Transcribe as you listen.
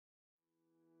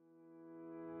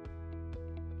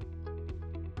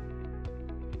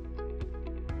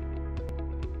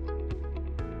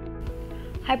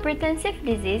Hypertensive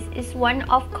disease is one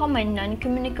of common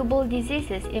non-communicable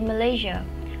diseases in Malaysia.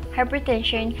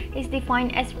 Hypertension is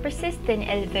defined as persistent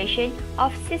elevation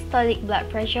of systolic blood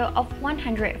pressure of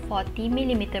 140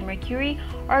 mmHg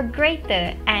or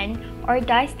greater and or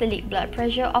diastolic blood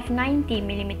pressure of 90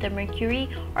 mmHg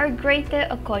or greater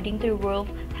according to World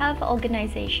Health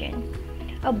Organization.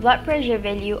 A blood pressure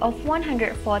value of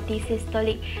 140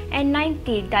 systolic and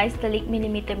 90 diastolic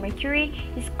mmHg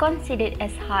is considered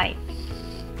as high.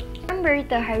 From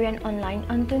Berita Harian Online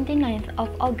on 29th of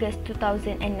August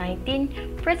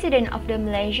 2019, President of the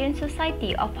Malaysian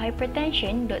Society of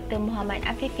Hypertension, Dr. Muhammad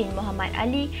Afifin Muhammad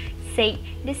Ali, said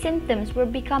the symptoms were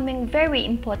becoming very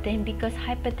important because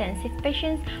hypertensive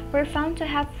patients were found to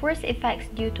have worse effects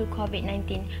due to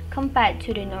COVID-19 compared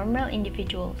to the normal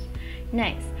individuals.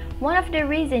 Next, one of the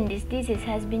reasons this disease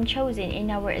has been chosen in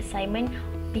our assignment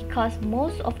because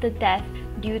most of the deaths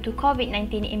due to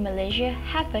COVID-19 in Malaysia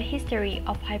have a history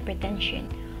of hypertension.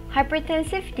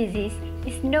 Hypertensive disease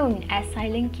is known as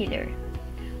silent killer.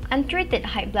 Untreated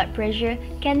high blood pressure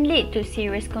can lead to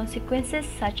serious consequences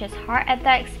such as heart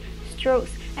attacks,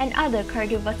 strokes, and other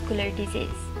cardiovascular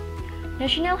disease.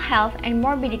 National Health and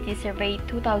Morbidity Survey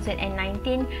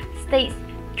 2019 states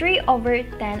 3 over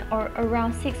 10 or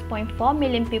around 6.4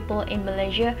 million people in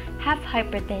Malaysia have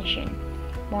hypertension.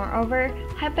 Moreover,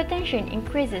 hypertension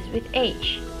increases with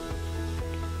age.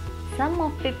 Some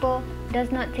of people does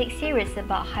not take serious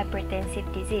about hypertensive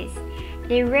disease.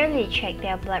 They rarely check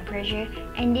their blood pressure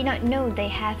and do not know they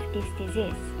have this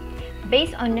disease.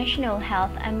 Based on National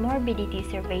Health and Morbidity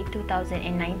Survey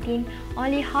 2019,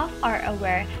 only half are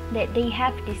aware that they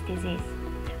have this disease.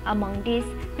 Among these,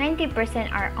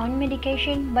 90% are on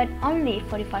medication but only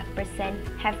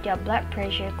 45% have their blood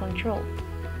pressure controlled.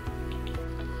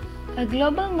 A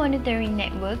global monitoring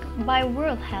network by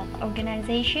World Health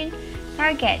Organization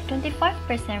target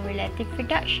 25% relative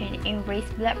reduction in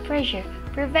raised blood pressure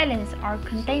prevalence or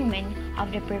containment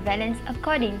of the prevalence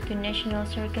according to national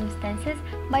circumstances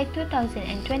by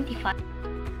 2025.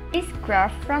 This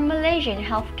graph from Malaysian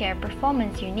Healthcare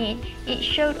Performance Unit, it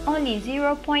showed only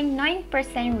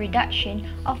 0.9% reduction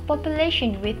of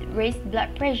population with raised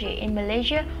blood pressure in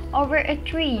Malaysia over a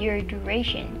 3-year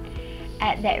duration.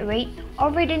 At that rate,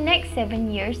 over the next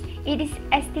 7 years, it is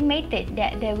estimated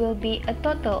that there will be a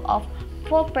total of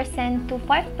 4% to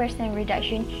 5%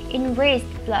 reduction in raised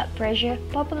blood pressure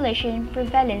population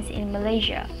prevalence in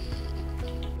Malaysia.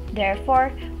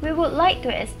 Therefore, we would like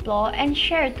to explore and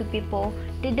share to people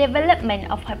the development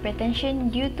of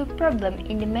hypertension due to problem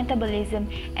in the metabolism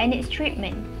and its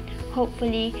treatment.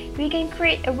 Hopefully, we can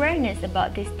create awareness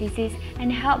about this disease and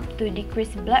help to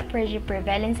decrease blood pressure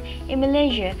prevalence in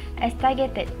Malaysia as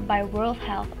targeted by World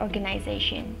Health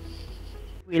Organization.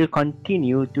 We'll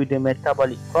continue to the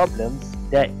metabolic problems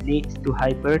that leads to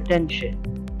hypertension.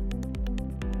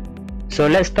 So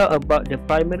let's talk about the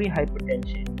primary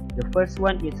hypertension. The first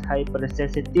one is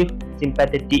hypersensitive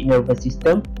sympathetic nervous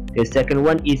system. The second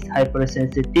one is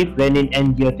hypersensitive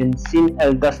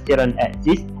renin-angiotensin-aldosterone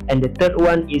axis, and the third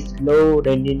one is low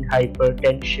renin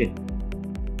hypertension.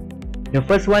 The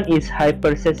first one is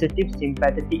hypersensitive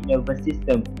sympathetic nervous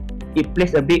system. It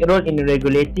plays a big role in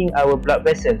regulating our blood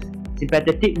vessels.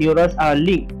 Sympathetic neurons are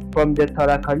linked from the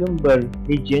thoracolumbar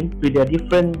region to the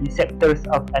different receptors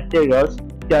of arterioles,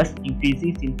 thus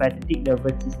increasing sympathetic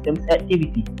nervous system's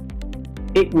activity.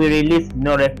 It will release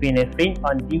norepinephrine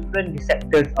on different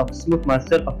receptors of smooth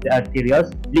muscle of the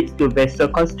arterioles, leads to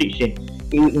vasoconstriction.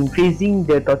 It will increasing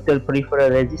the total peripheral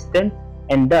resistance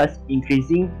and thus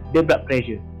increasing the blood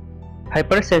pressure.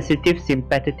 Hypersensitive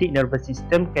sympathetic nervous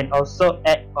system can also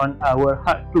act on our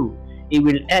heart too. It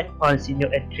will act on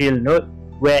sinoatrial node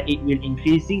where it will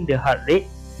increasing the heart rate,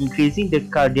 increasing the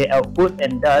cardiac output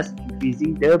and thus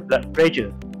increasing the blood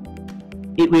pressure.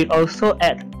 It will also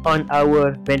act on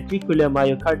our ventricular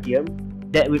myocardium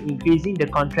that will increasing the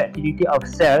contractility of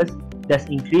cells, thus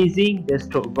increasing the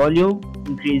stroke volume,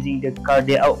 increasing the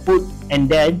cardiac output and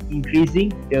then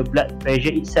increasing the blood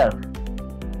pressure itself.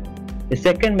 The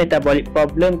second metabolic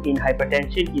problem in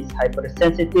hypertension is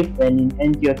hypersensitive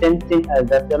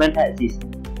renin-angiotensin-aldosterone axis.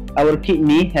 Our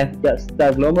kidney have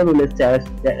juxtaglomerular cells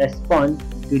that respond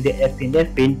to the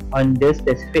epinephrine on the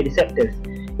specific receptors.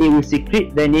 It will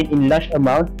secrete renin in large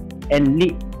amount and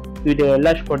lead to the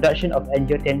large production of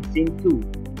angiotensin-2.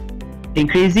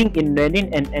 Increasing in renin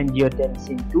and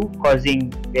angiotensin-2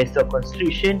 causing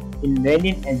vasoconstriction in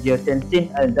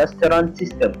renin-angiotensin-aldosterone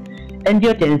system.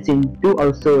 Angiotensin-2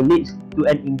 also leads to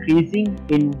an increasing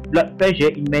in blood pressure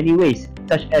in many ways,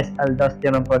 such as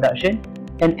aldosterone production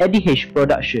and ADH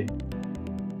production.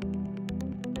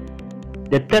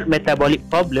 The third metabolic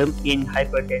problem in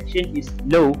hypertension is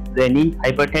low renin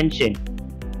hypertension,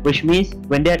 which means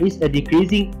when there is a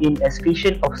decreasing in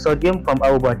excretion of sodium from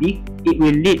our body, it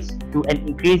will lead to an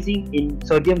increasing in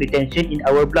sodium retention in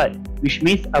our blood, which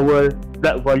means our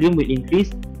blood volume will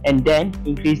increase and then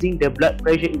increasing the blood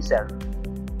pressure itself.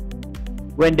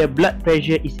 When the blood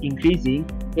pressure is increasing,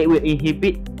 it will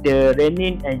inhibit the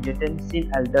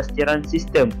renin-angiotensin-aldosterone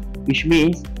system, which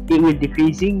means it will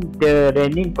decreasing the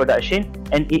renin production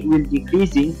and it will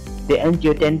decreasing the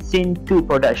angiotensin II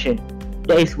production.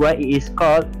 That is why it is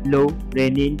called low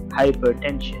renin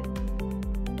hypertension.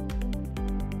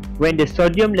 When the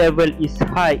sodium level is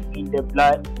high in the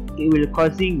blood, it will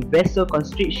causing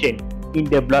vasoconstriction in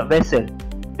the blood vessel.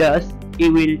 Thus,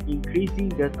 it will increasing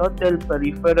the total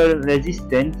peripheral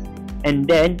resistance and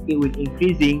then it will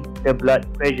increasing the blood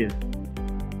pressure.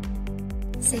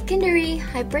 Secondary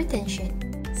hypertension.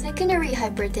 Secondary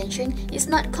hypertension is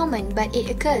not common, but it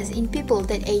occurs in people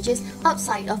that ages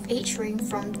outside of age range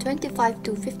from 25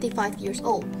 to 55 years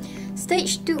old.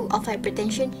 Stage 2 of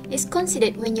hypertension is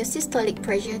considered when your systolic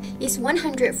pressure is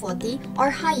 140 or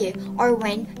higher, or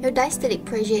when your diastolic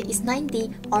pressure is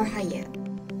 90 or higher.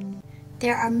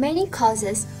 There are many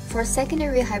causes for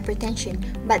secondary hypertension,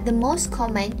 but the most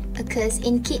common occurs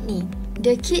in kidney.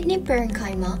 The kidney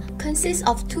parenchyma consists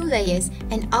of two layers,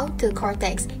 an outer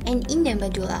cortex and inner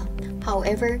medulla.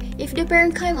 However, if the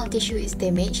parenchymal tissue is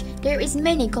damaged, there is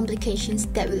many complications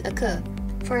that will occur.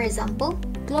 For example,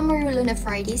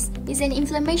 glomerulonephritis is an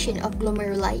inflammation of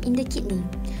glomeruli in the kidney.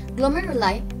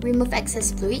 Glomeruli remove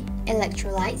excess fluid,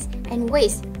 electrolytes, and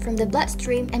waste from the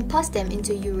bloodstream and pass them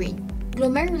into urine.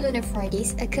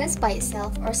 Glomerulonephritis occurs by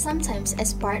itself or sometimes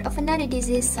as part of another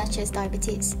disease such as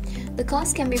diabetes. The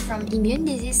cause can be from immune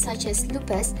disease such as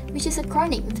lupus, which is a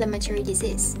chronic inflammatory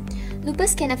disease.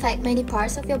 Lupus can affect many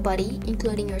parts of your body,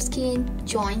 including your skin,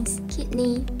 joints,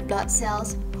 kidney, blood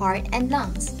cells, heart, and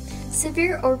lungs.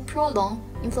 Severe or prolonged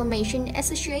inflammation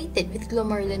associated with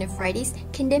glomerulonephritis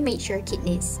can damage your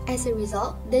kidneys. As a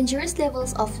result, dangerous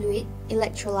levels of fluid,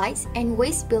 electrolytes, and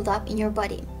waste build up in your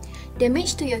body.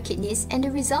 Damage to your kidneys and the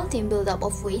resulting buildup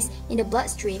of waste in the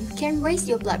bloodstream can raise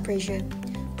your blood pressure.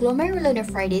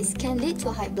 Glomerulonephritis can lead to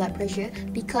high blood pressure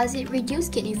because it reduces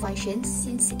kidney function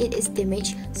since it is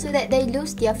damaged, so that they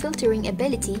lose their filtering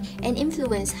ability and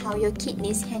influence how your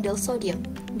kidneys handle sodium.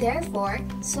 Therefore,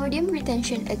 sodium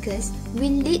retention occurs will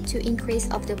lead to increase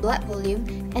of the blood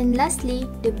volume, and lastly,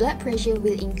 the blood pressure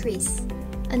will increase.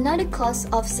 Another cause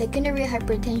of secondary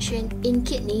hypertension in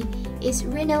kidney is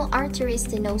renal artery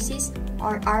stenosis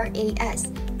or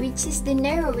RAS, which is the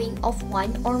narrowing of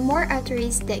one or more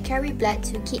arteries that carry blood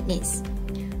to kidneys.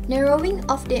 Narrowing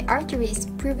of the arteries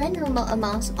prevent normal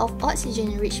amounts of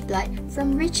oxygen-rich blood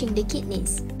from reaching the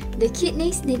kidneys. The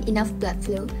kidneys need enough blood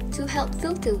flow to help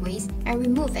filter waste and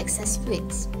remove excess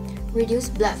fluids.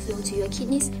 Reduced blood flow to your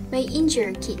kidneys may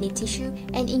injure kidney tissue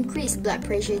and increase blood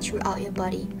pressure throughout your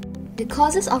body. The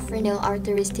causes of renal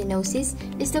artery stenosis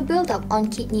is the buildup on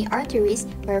kidney arteries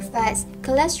where fats,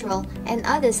 cholesterol, and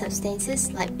other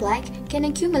substances like plaque can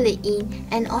accumulate in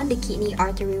and on the kidney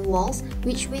artery walls,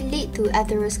 which will lead to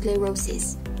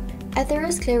atherosclerosis.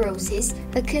 Atherosclerosis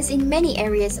occurs in many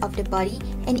areas of the body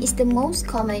and is the most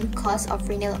common cause of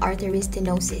renal artery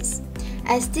stenosis.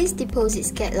 As these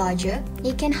deposits get larger,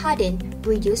 it can harden,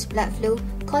 reduce blood flow,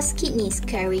 cause kidney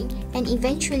scarring, and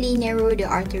eventually narrow the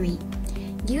artery.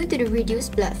 Due to the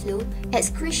reduced blood flow,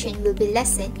 excretion will be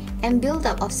lessened and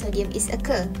buildup of sodium is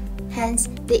occur. Hence,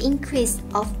 the increase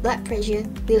of blood pressure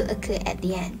will occur at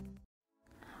the end.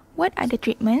 What are the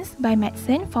treatments by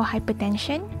medicine for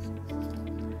hypertension?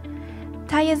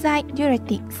 Thiazide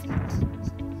diuretics,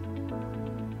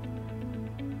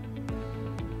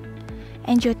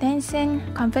 angiotensin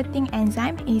converting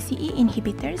enzyme ACE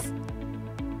inhibitors,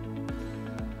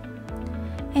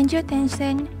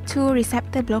 angiotensin II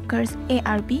receptor blockers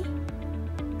ARB,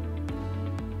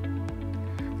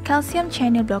 calcium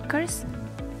channel blockers,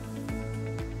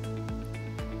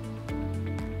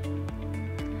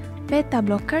 beta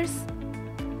blockers,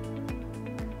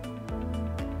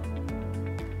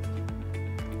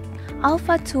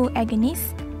 alpha-2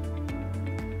 agonists,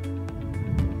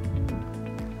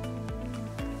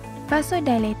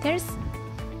 vasodilators,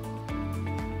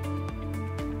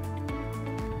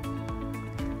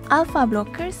 alpha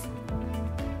blockers,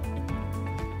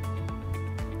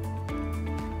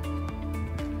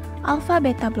 alpha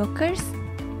beta blockers,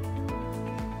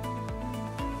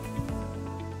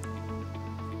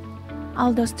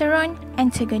 aldosterone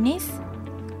antagonists,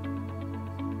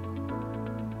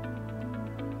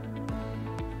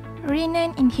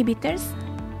 renin inhibitors,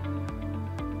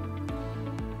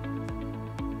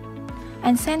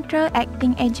 and central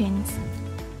acting agents.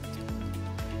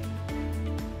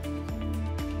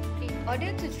 In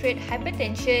order to treat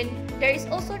hypertension, there is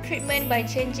also treatment by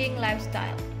changing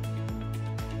lifestyle.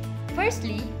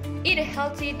 Firstly, eat a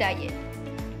healthy diet.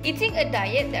 Eating a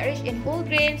diet that rich in whole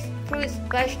grains, fruits,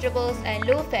 vegetables, and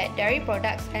low-fat dairy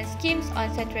products and skims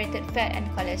on saturated fat and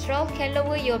cholesterol can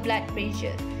lower your blood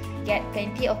pressure. Get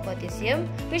plenty of potassium,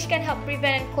 which can help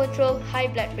prevent and control high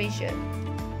blood pressure.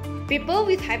 People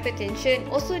with hypertension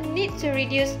also need to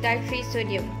reduce dietary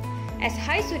sodium. As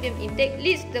high sodium intake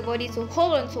leads the body to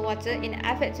hold on to water in an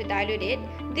effort to dilute it,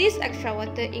 this extra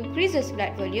water increases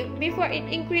blood volume before it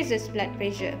increases blood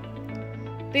pressure.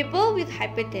 People with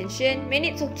hypertension may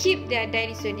need to keep their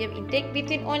daily sodium intake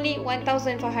between only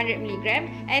 1,400 mg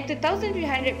and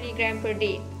 2,300 mg per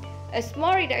day. A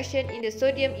small reduction in the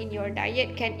sodium in your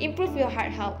diet can improve your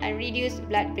heart health and reduce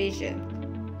blood pressure.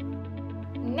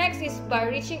 Next is by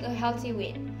reaching a healthy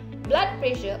weight. Blood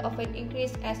pressure often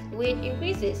increases as weight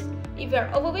increases. If you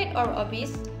are overweight or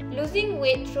obese, losing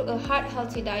weight through a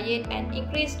heart-healthy diet and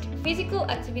increased physical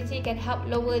activity can help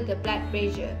lower the blood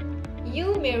pressure.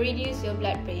 You may reduce your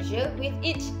blood pressure with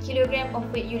each kilogram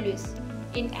of weight you lose.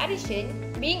 In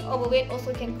addition, being overweight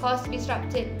also can cause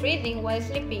disrupted breathing while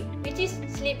sleeping, which is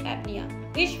sleep apnea,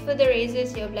 which further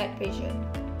raises your blood pressure.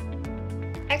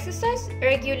 Exercise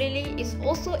regularly is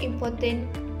also important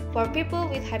for people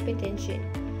with hypertension.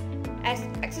 As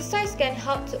exercise can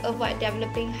help to avoid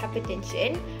developing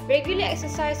hypertension, regular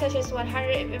exercise such as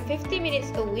 150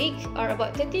 minutes a week or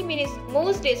about 30 minutes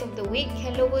most days of the week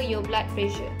can lower your blood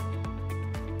pressure.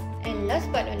 And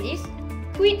last but not least,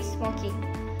 quit smoking.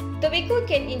 Tobacco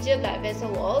can injure blood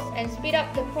vessel walls and speed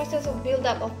up the process of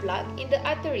build-up of plaque in the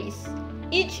arteries.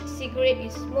 Each cigarette you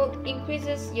smoke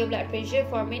increases your blood pressure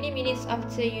for many minutes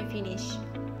after you finish.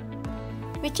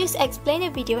 We choose Explainer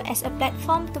video as a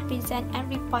platform to present and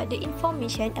report the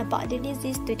information about the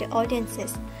disease to the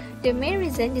audiences. The main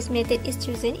reason this method is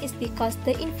chosen is because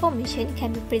the information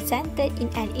can be presented in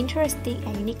an interesting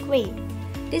and unique way.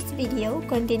 This video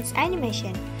contains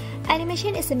animation.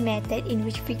 Animation is a method in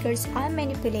which figures are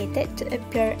manipulated to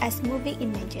appear as moving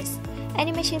images.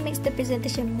 Animation makes the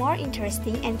presentation more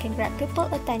interesting and can grab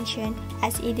people's attention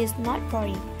as it is not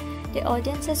boring. The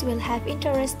audiences will have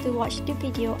interest to watch the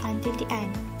video until the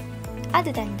end.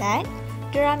 Other than that,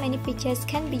 there are many pictures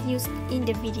can be used in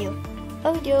the video.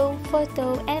 Audio,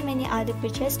 photo, and many other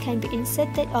pictures can be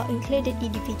inserted or included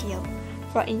in the video.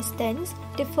 For instance,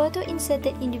 the photo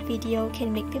inserted in the video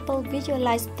can make people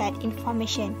visualize that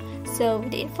information, so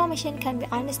the information can be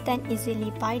understood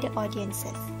easily by the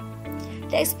audiences.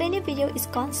 The explainer video is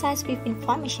concise with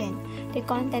information. The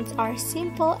contents are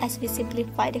simple as we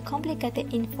simplify the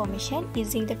complicated information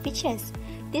using the pictures.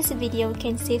 This video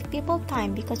can save people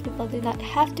time because people do not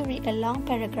have to read a long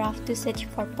paragraph to search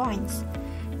for points.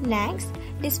 Next,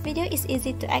 this video is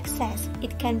easy to access.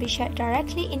 It can be shared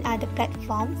directly in other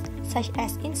platforms such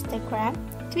as Instagram,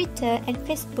 Twitter, and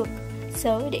Facebook,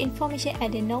 so the information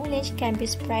and the knowledge can be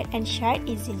spread and shared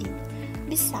easily.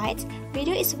 Besides,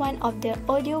 video is one of the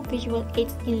audio-visual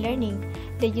aids in learning.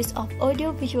 The use of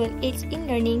audio-visual aids in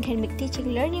learning can make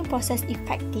teaching learning process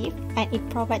effective, and it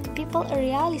provides people a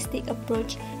realistic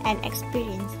approach and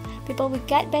experience. People will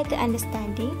get better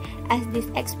understanding as this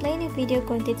explainer video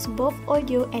contains both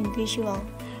audio and visual.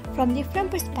 From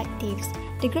different perspectives,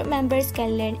 the group members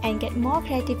can learn and get more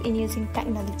creative in using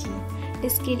technology. The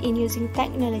skill in using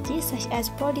technology such as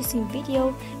producing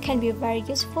video can be very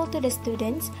useful to the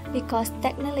students because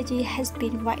technology has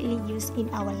been widely used in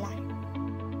our life.